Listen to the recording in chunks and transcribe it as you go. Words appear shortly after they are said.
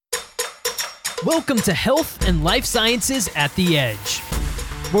Welcome to Health and Life Sciences at the Edge,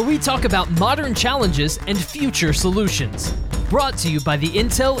 where we talk about modern challenges and future solutions. Brought to you by the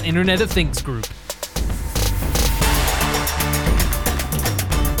Intel Internet of Things Group.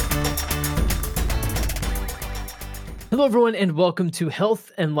 Hello, everyone, and welcome to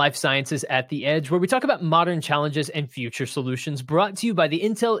Health and Life Sciences at the Edge, where we talk about modern challenges and future solutions, brought to you by the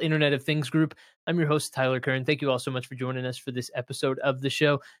Intel Internet of Things Group. I'm your host, Tyler Kern. Thank you all so much for joining us for this episode of the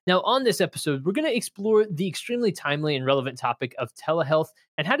show. Now, on this episode, we're going to explore the extremely timely and relevant topic of telehealth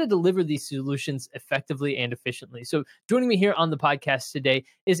and how to deliver these solutions effectively and efficiently. So joining me here on the podcast today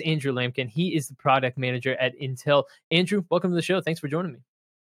is Andrew Lampkin. He is the product manager at Intel. Andrew, welcome to the show. Thanks for joining me.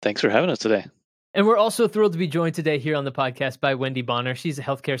 Thanks for having us today. And we're also thrilled to be joined today here on the podcast by Wendy Bonner. She's a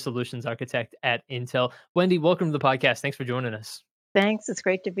healthcare solutions architect at Intel. Wendy, welcome to the podcast. Thanks for joining us. Thanks. It's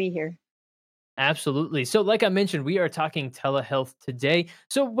great to be here. Absolutely. So like I mentioned, we are talking telehealth today.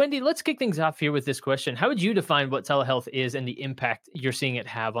 So Wendy, let's kick things off here with this question. How would you define what telehealth is and the impact you're seeing it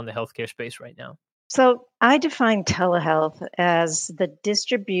have on the healthcare space right now? So I define telehealth as the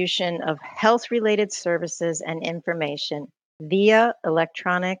distribution of health-related services and information via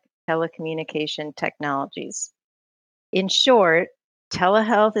electronic telecommunication technologies. In short,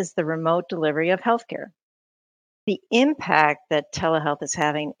 telehealth is the remote delivery of healthcare. The impact that telehealth is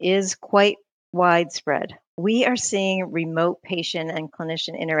having is quite widespread. We are seeing remote patient and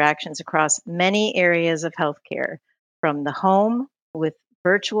clinician interactions across many areas of healthcare, from the home with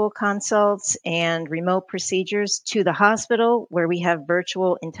virtual consults and remote procedures to the hospital where we have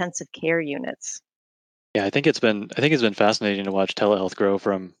virtual intensive care units. Yeah, I think it's been fascinating to watch telehealth grow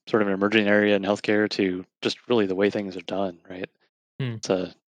from sort of an emerging area in healthcare to just really the way things are done, right? Hmm.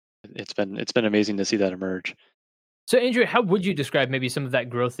 It's been amazing to see that emerge. So Andrew, how would you describe maybe some of that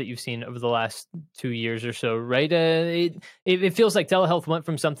growth that you've seen over the last 2 years or so, right? It feels like telehealth went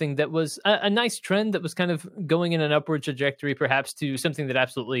from something that was a nice trend that was kind of going in an upward trajectory, perhaps, to something that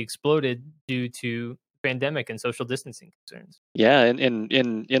absolutely exploded due to pandemic and social distancing concerns. Yeah, and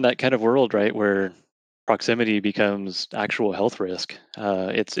in that kind of world, right, where proximity becomes actual health risk,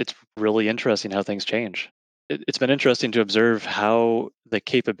 it's really interesting how things change. It's been interesting to observe how the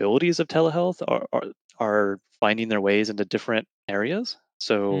capabilities of telehealth are finding their ways into different areas.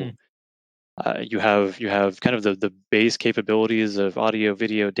 So you have kind of the base capabilities of audio,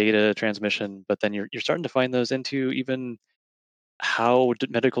 video, data transmission, but then you're starting to find those into even how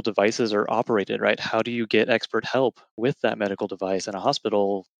medical devices are operated, right? How do you get expert help with that medical device in a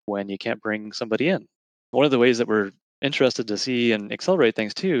hospital when you can't bring somebody in? One of the ways that we're interested to see and accelerate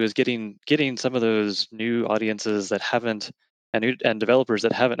things too is getting some of those new audiences that haven't and developers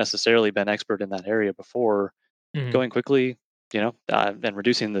that haven't necessarily been expert in that area before Mhm. going quickly, and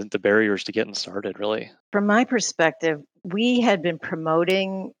reducing the barriers to getting started, really. From my perspective, we had been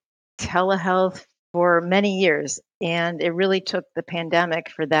promoting telehealth for many years, and it really took the pandemic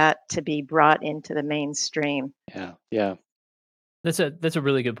for that to be brought into the mainstream. Yeah, yeah. That's a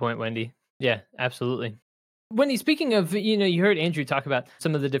really good point, Wendy. Yeah, absolutely. Wendy, speaking of, you heard Andrew talk about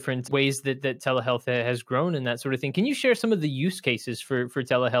some of the different ways that telehealth has grown and that sort of thing. Can you share some of the use cases for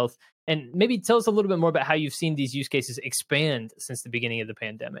telehealth and maybe tell us a little bit more about how you've seen these use cases expand since the beginning of the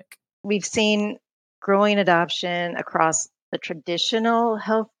pandemic? We've seen growing adoption across the traditional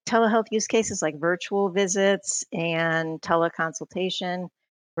telehealth use cases like virtual visits and teleconsultation,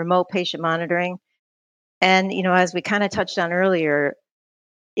 remote patient monitoring. And, as we kind of touched on earlier,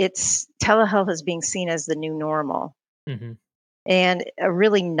 it's telehealth is being seen as the new normal. Hmm. And a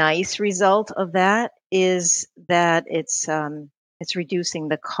really nice result of that is that it's reducing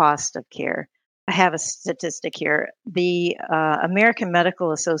the cost of care. I have a statistic here. The American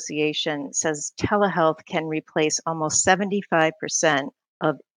Medical Association says telehealth can replace almost 75%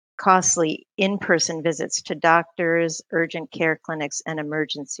 of costly in-person visits to doctors, urgent care clinics, and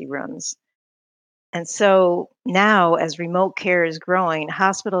emergency rooms. And so now, as remote care is growing,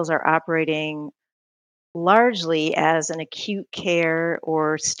 hospitals are operating largely as an acute care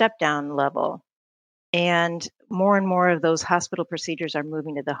or step down level. And more of those hospital procedures are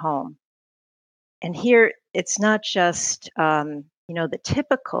moving to the home. And here, it's not just, the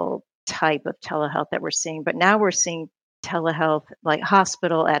typical type of telehealth that we're seeing, but now we're seeing telehealth like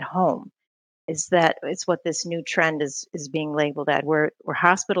hospital at home. Is that it's what this new trend is being labeled at, where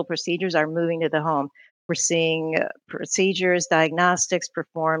hospital procedures are moving to the home. We're seeing procedures, diagnostics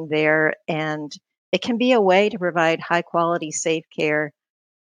performed there, and it can be a way to provide high quality, safe care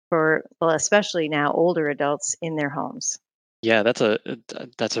for, well, especially now older adults in their homes. Yeah, that's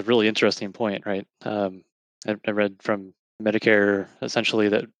a really interesting point, right? I read from Medicare, essentially,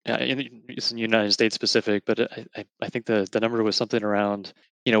 that it's in United States specific, but I think the number was something around,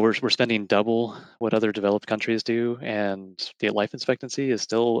 we're spending double what other developed countries do, and the life expectancy is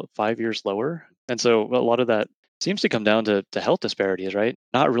still 5 years lower. And so a lot of that seems to come down to health disparities, right?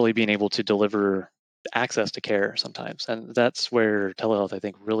 Not really being able to deliver access to care sometimes, and that's where telehealth, I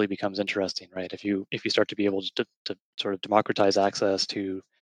think, really becomes interesting, right? If you start to be able to sort of democratize access to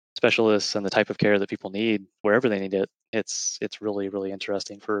specialists and the type of care that people need wherever they need it, it's really really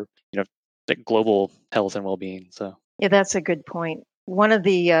interesting for the global health and well-being. So Yeah, that's a good point. One of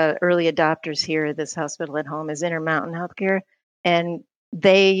the early adopters here at this hospital at home is Intermountain Healthcare, and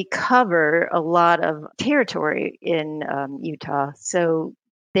they cover a lot of territory in Utah. So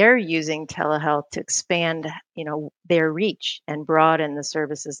they're using telehealth to expand, their reach and broaden the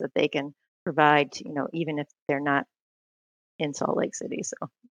services that they can provide, even if they're not in Salt Lake City. So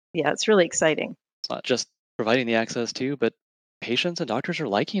yeah, it's really exciting. it's not just providing the access to, but patients and doctors are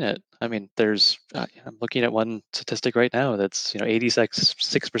liking it. I mean, there's I'm looking at one statistic right now that's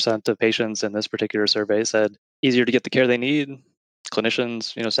 86% of patients in this particular survey said easier to get the care they need.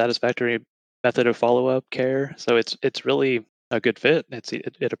 Clinicians, satisfactory method of follow-up care. So it's really a good fit.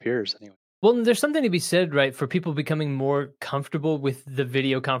 It appears anyway. Well, and there's something to be said, right, for people becoming more comfortable with the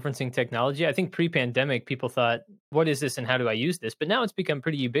video conferencing technology. I think pre-pandemic, people thought, "What is this, and how do I use this?" But now it's become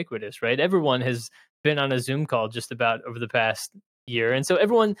pretty ubiquitous, right? Everyone has been on a Zoom call just about over the past year, and so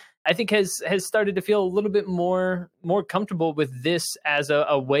everyone, I think, has started to feel a little bit more comfortable with this as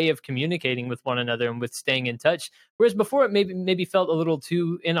a way of communicating with one another and with staying in touch. Whereas before, it maybe felt a little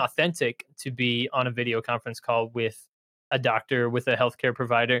too inauthentic to be on a video conference call with a doctor, with a healthcare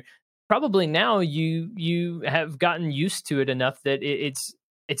provider. Probably now you have gotten used to it enough that it's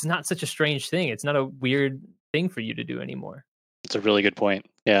not such a strange thing. It's not a weird thing for you to do anymore. It's a really good point.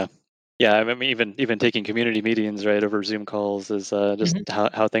 Yeah. Yeah, I mean, even taking community meetings right over Zoom calls is just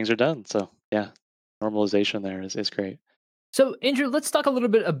Mhm. how things are done. So yeah, normalization there is great. So, Andrew, let's talk a little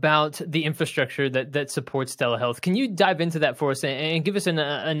bit about the infrastructure that supports telehealth. Can you dive into that for us and give us an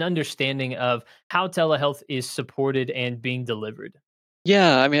understanding of how telehealth is supported and being delivered?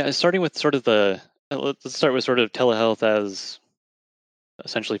 Yeah, I mean, starting with sort of let's start with sort of telehealth as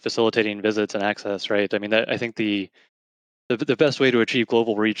essentially facilitating visits and access, right? I mean, I think the best way to achieve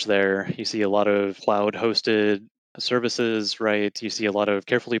global reach there, you see a lot of cloud hosted services, right? You see a lot of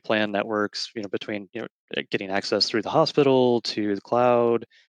carefully planned networks, between getting access through the hospital to the cloud,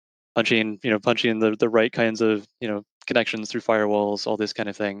 punching the right kinds of connections through firewalls, all this kind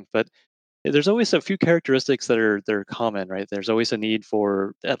of thing. But there's always a few characteristics that are common, right? There's always a need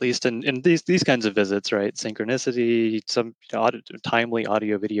for, at least in these kinds of visits, right? Synchronicity, some timely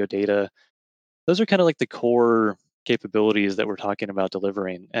audio video data. Those are kind of like the core capabilities that we're talking about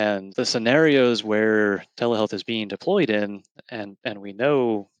delivering. And the scenarios where telehealth is being deployed in, and we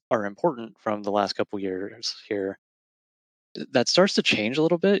know are important from the last couple years here, that starts to change a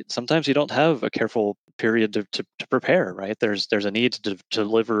little bit. Sometimes you don't have a careful period to prepare, right? There's a need to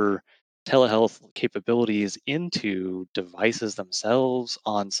deliver telehealth capabilities into devices themselves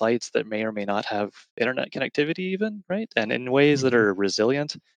on sites that may or may not have internet connectivity even, right? And in ways that Mhm. are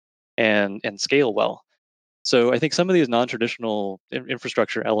resilient and scale well. So I think some of these non-traditional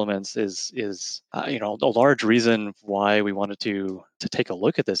infrastructure elements is a large reason why we wanted to take a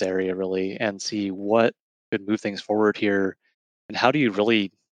look at this area really and see what could move things forward here, and how do you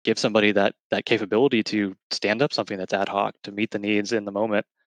really give somebody that capability to stand up something that's ad hoc to meet the needs in the moment,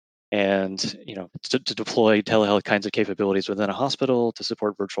 and to deploy telehealth kinds of capabilities within a hospital to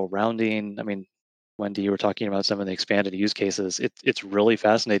support virtual rounding. I mean, Wendy, you were talking about some of the expanded use cases. It's really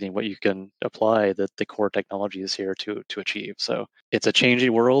fascinating what you can apply the core technologies here to achieve. So it's a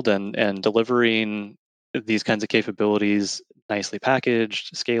changing world, and delivering these kinds of capabilities nicely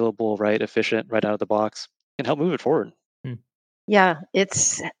packaged, scalable, right, efficient, right out of the box can help move it forward. Mm. Yeah,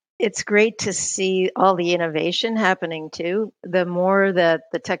 it's great to see all the innovation happening too. The more that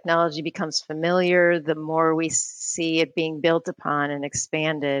the technology becomes familiar, the more we see it being built upon and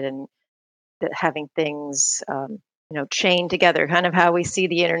expanded, and having things, chained together. Kind of how we see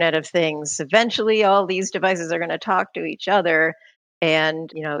the Internet of Things. Eventually, all these devices are going to talk to each other,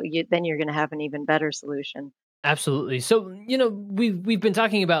 and then you're going to have an even better solution. Absolutely. So, we've been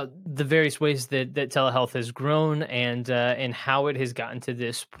talking about the various ways that telehealth has grown and how it has gotten to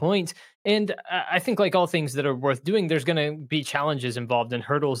this point. And I think, like all things that are worth doing, there's going to be challenges involved and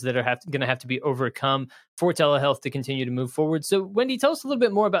hurdles that are going to have to be overcome for telehealth to continue to move forward. So, Wendy, tell us a little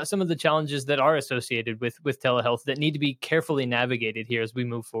bit more about some of the challenges that are associated with telehealth that need to be carefully navigated here as we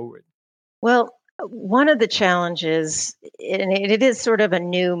move forward. Well, one of the challenges, and it is sort of a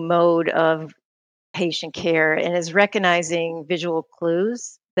new mode of patient care and is recognizing visual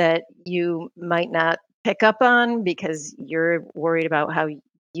clues that you might not pick up on because you're worried about how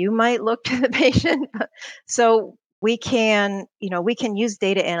you might look to the patient. So we can use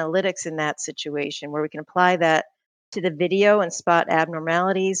data analytics in that situation where we can apply that to the video and spot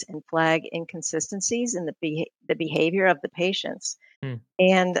abnormalities and flag inconsistencies in the behavior of the patients. Hmm.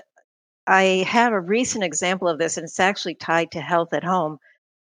 And I have a recent example of this, and it's actually tied to health at home.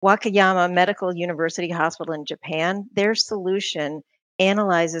 Wakayama Medical University Hospital in Japan, their solution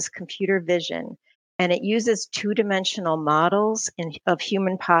analyzes computer vision and it uses two-dimensional models of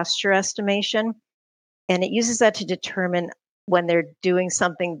human posture estimation. And it uses that to determine when they're doing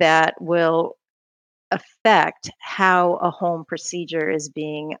something that will affect how a home procedure is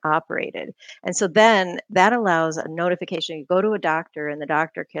being operated. And so then that allows a notification. You go to a doctor and the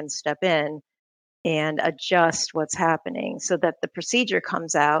doctor can step in and adjust what's happening so that the procedure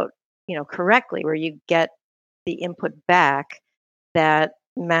comes out, correctly, where you get the input back that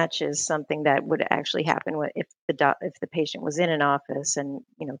matches something that would actually happen if if the patient was in an office and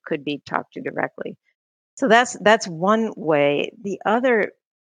could be talked to directly. So that's one way. The other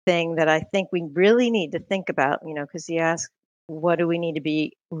thing that I think we really need to think about, because you ask, what do we need to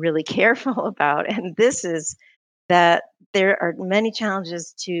be really careful about? And this is that there are many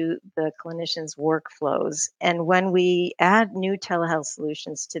challenges to the clinicians' workflows. And when we add new telehealth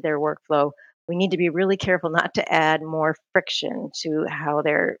solutions to their workflow, we need to be really careful not to add more friction to how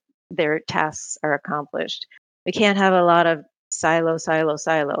their tasks are accomplished. We can't have a lot of silo, silo,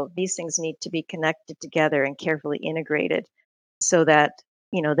 silo. These things need to be connected together and carefully integrated so that,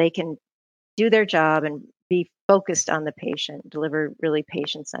 they can do their job and be focused on the patient, deliver really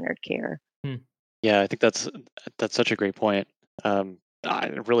patient-centered care. Hmm. Yeah, I think that's such a great point.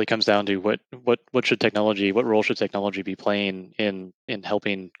 It really comes down to what should technology, what role should technology be playing in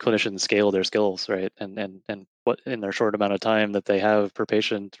helping clinicians scale their skills, right? And what in their short amount of time that they have per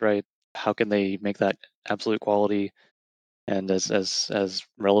patient, right? How can they make that absolute quality and as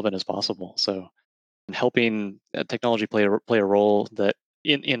relevant as possible? So, in helping technology play a role that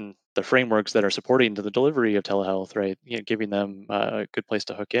in the frameworks that are supporting to the delivery of telehealth, right? Giving them a good place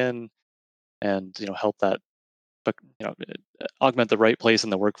to hook in and help that but augment the right place in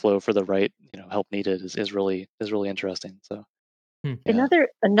the workflow for the right help needed is really interesting. So Hmm. yeah.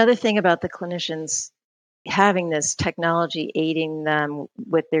 Another thing about the clinicians having this technology aiding them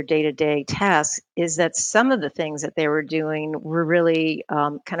with their day-to-day tasks is that some of the things that they were doing were really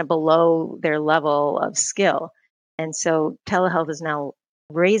kind of below their level of skill, and so telehealth is now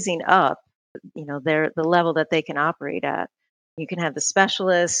raising up, the level that they can operate at. You can have the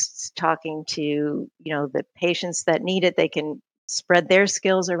specialists talking to the patients that need it. They can spread their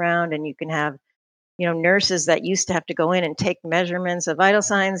skills around, and you can have nurses that used to have to go in and take measurements of vital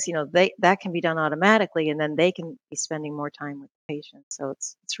signs, that can be done automatically, and then they can be spending more time with the patient. So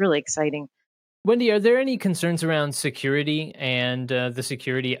it's really exciting. Wendy, are there any concerns around security and the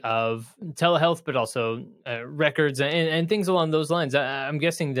security of telehealth, but also records and things along those lines? I'm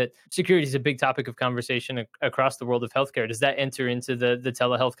guessing that security is a big topic of conversation across the world of healthcare. Does that enter into the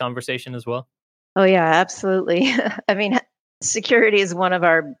telehealth conversation as well? Oh yeah, absolutely. I mean, security is one of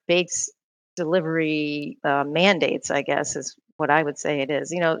our base delivery mandates, I guess, is what I would say it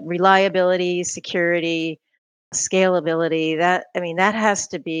is. Reliability, security, scalability. That has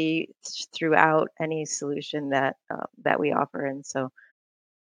to be throughout any solution that we offer. And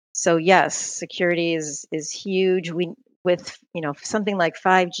so yes, security is huge. We with something like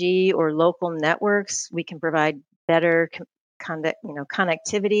 5G or local networks, we can provide better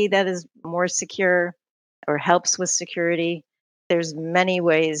connectivity that is more secure or helps with security. There's many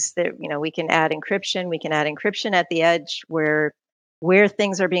ways that we can add encryption. We can add encryption at the edge where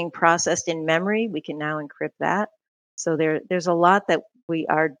things are being processed in memory. We can now encrypt that. So there's a lot that we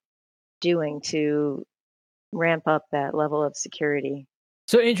are doing to ramp up that level of security.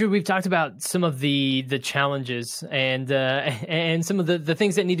 So, Andrew, we've talked about some of the challenges and and some of the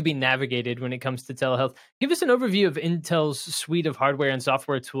things that need to be navigated when it comes to telehealth. Give us an overview of Intel's suite of hardware and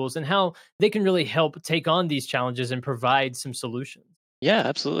software tools and how they can really help take on these challenges and provide some solutions. Yeah,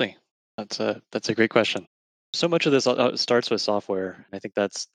 absolutely. That's a great question. So much of this starts with software, and I think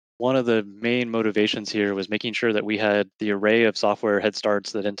that's one of the main motivations here was making sure that we had the array of software head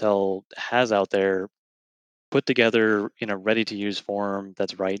starts that Intel has out there put together in a ready to use form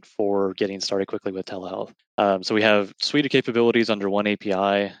that's right for getting started quickly with telehealth. So we have suite of capabilities under one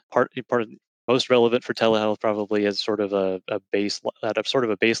API. Part of, most relevant for telehealth probably is sort of a base at a sort of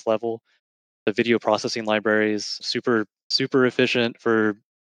a base level. The video processing libraries super efficient for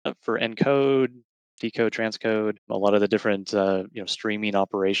encode, decode, transcode, a lot of the different streaming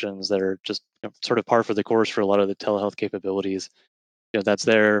operations that are just sort of par for the course for a lot of the telehealth capabilities. That's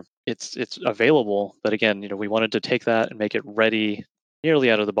there. It's available, but again, we wanted to take that and make it ready nearly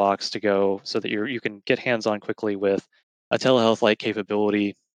out of the box to go, so that you can get hands on quickly with a telehealth like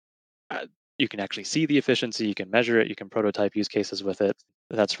capability. uh, you can actually see the efficiency, you can measure it, you can prototype use cases with it.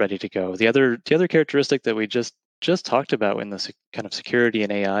 That's ready to go. The other characteristic that we just talked about in the kind of security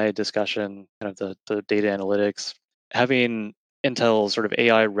and AI discussion, kind of the data analytics, having Intel's sort of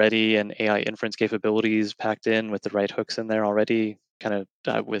AI ready and AI inference capabilities packed in with the right hooks in there already, kind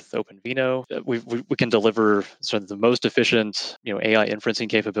of with OpenVINO, we can deliver sort of the most efficient AI inferencing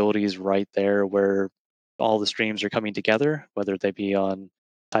capabilities right there where all the streams are coming together, whether they be on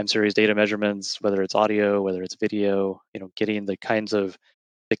time series data measurements, whether it's audio, whether it's video, getting the kinds of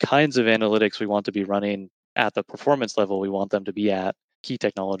analytics we want to be running at the performance level we want them to be at, key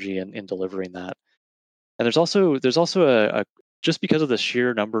technology in delivering that. And there's also a just because of the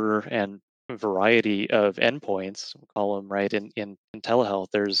sheer number and variety of endpoints, we'll call them, right, in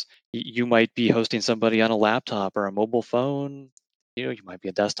telehealth, you might be hosting somebody on a laptop or a mobile phone, you might be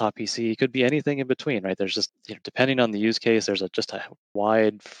a desktop PC, it could be anything in between, right? There's just, depending on the use case, there's just a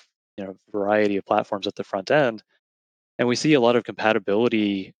wide variety of platforms at the front end. And we see a lot of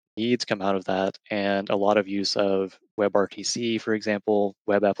compatibility needs come out of that, and a lot of use of WebRTC, for example,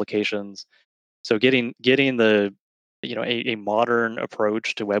 web applications. So getting a modern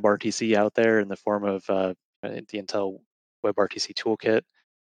approach to WebRTC out there in the form of the Intel WebRTC toolkit,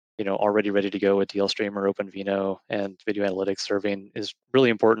 already ready to go with DLStream or OpenVINO and video analytics serving, is really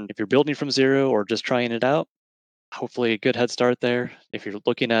important if you're building from zero or just trying it out. Hopefully, a good head start there. If you're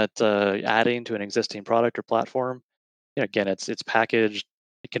looking at adding to an existing product or platform, again, it's packaged.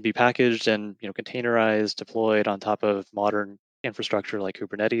 It can be packaged and containerized, deployed on top of modern infrastructure like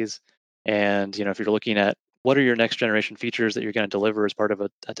Kubernetes. And if you're looking at what are your next generation features that you're going to deliver as part of a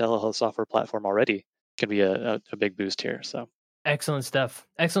telehealth software platform already, it can be a big boost here. So Excellent stuff.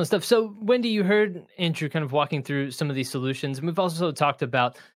 Excellent stuff. So, Wendy, you heard Andrew kind of walking through some of these solutions. And we've also talked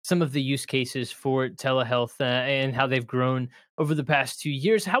about some of the use cases for telehealth and how they've grown over the past 2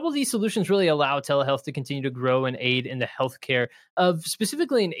 years. How will these solutions really allow telehealth to continue to grow and aid in the healthcare of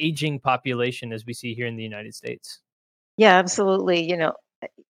specifically an aging population, as we see here in the United States? Yeah, absolutely.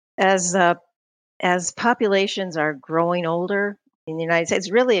 As as populations are growing older in the United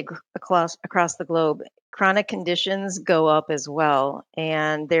States, really across the globe, chronic conditions go up as well,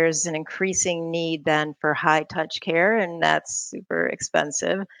 and there's an increasing need then for high touch care, and that's super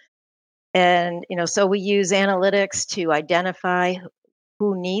expensive. And so we use analytics to identify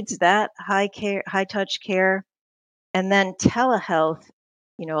who needs that high touch care, and then telehealth.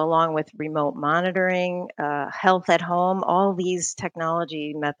 Along with remote monitoring, health at home, all these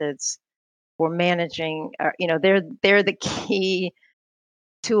technology methods for managing, they're the key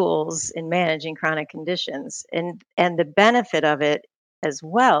tools in managing chronic conditions, and the benefit of it as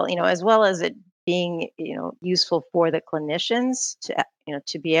well as it being useful for the clinicians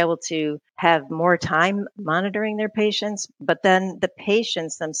to be able to have more time monitoring their patients, but then the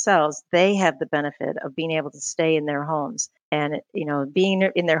patients themselves, they have the benefit of being able to stay in their homes, and being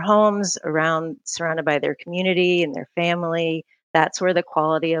in their homes, around surrounded by their community and their family. That's where the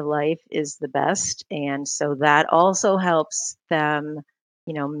quality of life is the best, and so that also helps them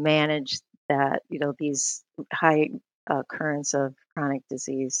manage that, these high occurrence of chronic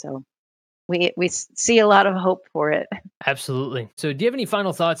disease. So we see a lot of hope for it. Absolutely. So, do you have any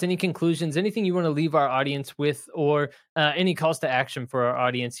final thoughts, any conclusions, anything you want to leave our audience with, or any calls to action for our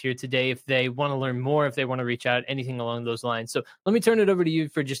audience here today if they want to learn more, if they want to reach out, anything along those lines? So, let me turn it over to you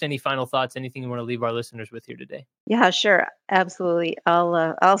for just any final thoughts, anything you want to leave our listeners with here today. Yeah, sure, absolutely.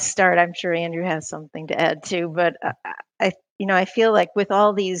 I'll start. I'm sure Andrew has something to add too, but I feel like with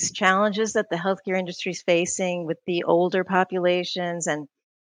all these challenges that the healthcare industry is facing, with the older populations and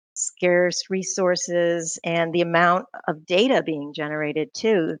scarce resources and the amount of data being generated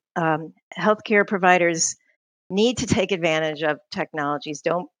too, healthcare providers need to take advantage of technologies.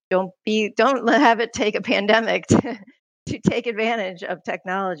 Don't have it take a pandemic to take advantage of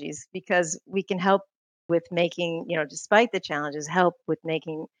technologies, because we can help with making, despite the challenges, help with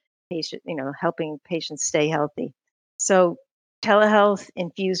making helping patients stay healthy. So telehealth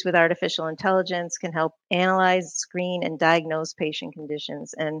infused with artificial intelligence can help analyze, screen, and diagnose patient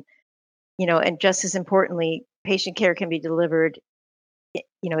conditions. And just as importantly, patient care can be delivered,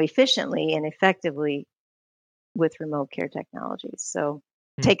 efficiently and effectively with remote care technologies. So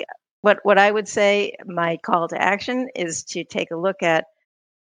Hmm. take what I would say, my call to action is to take a look at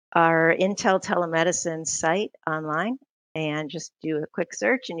our Intel telemedicine site online. and just do a quick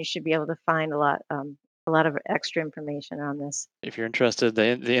search, and you should be able to find a lot of extra information on this. If you're interested,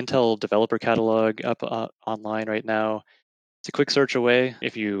 the Intel Developer Catalog up online right now. It's a quick search away.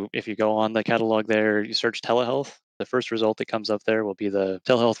 If you go on the catalog there, you search telehealth. The first result that comes up there will be the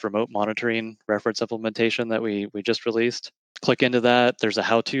telehealth remote monitoring reference implementation that we just released. Click into that. There's a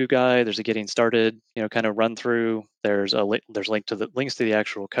how-to guide. There's a getting started, kind of run through. There's links to the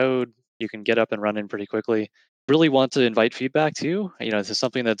actual code. You can get up and running pretty quickly. Really want to invite feedback too. This is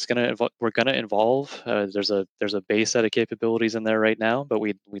something that's we're gonna evolve. There's a base set of capabilities in there right now, but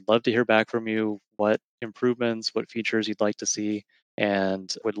we'd love to hear back from you. What improvements, what features you'd like to see,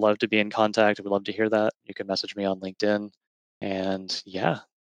 and would love to be in contact. Would love to hear that. You can message me on LinkedIn. And yeah,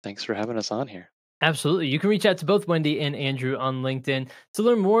 thanks for having us on here. Absolutely. You can reach out to both Wendy and Andrew on LinkedIn to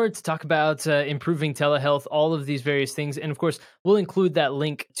learn more, to talk about improving telehealth, all of these various things. And of course, we'll include that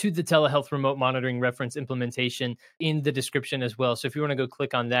link to the telehealth remote monitoring reference implementation in the description as well. So if you want to go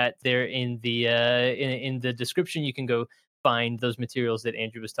click on that there in the description, you can go find those materials that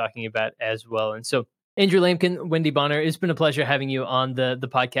Andrew was talking about as well. And so Andrew Lampkin, Wendy Bonner, it's been a pleasure having you on the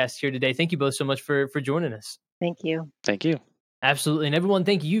podcast here today. Thank you both so much for joining us. Thank you. Thank you. Absolutely. And everyone,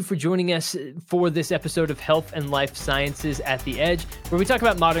 thank you for joining us for this episode of Health and Life Sciences at the Edge, where we talk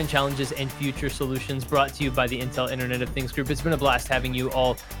about modern challenges and future solutions, brought to you by the Intel Internet of Things Group. It's been a blast having you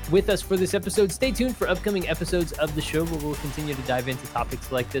all with us for this episode. Stay tuned for upcoming episodes of the show, where we'll continue to dive into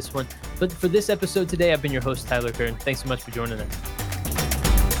topics like this one. But for this episode today, I've been your host, Tyler Kern. Thanks so much for joining us.